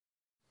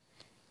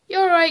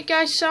Alright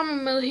guys,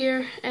 Salmon Mill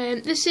here,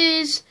 and this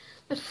is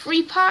the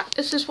free pack.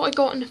 This is what I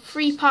got in the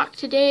free pack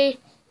today.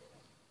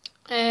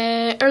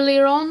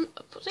 Earlier on,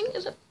 I think,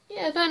 about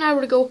an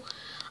hour ago,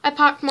 I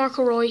packed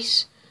Marco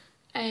Reus.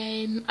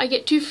 I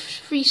get 2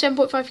 free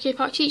 7.5k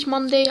packs each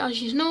Monday,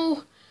 as you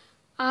know,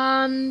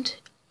 and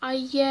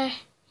I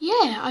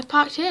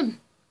packed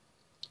him.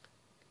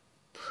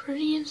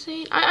 Pretty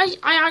insane. I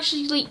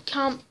actually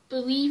can't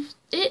believe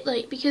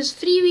it, because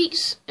 3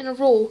 weeks in a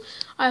row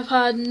I've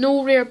had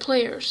no rare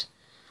players,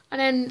 and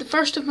then the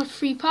first of my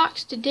free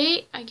packs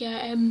today I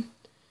get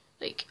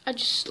I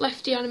just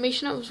left the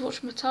animation. I was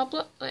watching my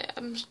tablet,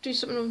 I'm doing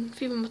something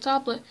on my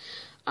tablet,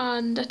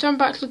 and I turned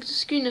back to look at the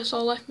screen. I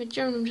saw I left my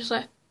journal. I'm just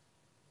like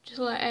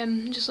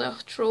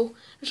a troll.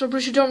 I saw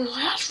Bruce Dortmund. I was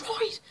like, that's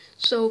right.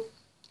 So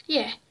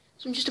yeah,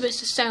 so I'm just about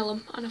to sell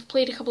him, and I've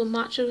played a couple of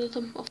matches with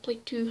him. I've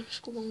played 2,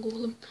 scored 1 goal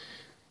with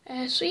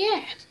him. So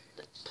yeah,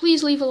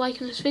 please leave a like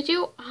on this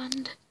video,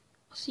 and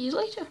I'll see you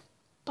later.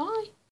 Bye.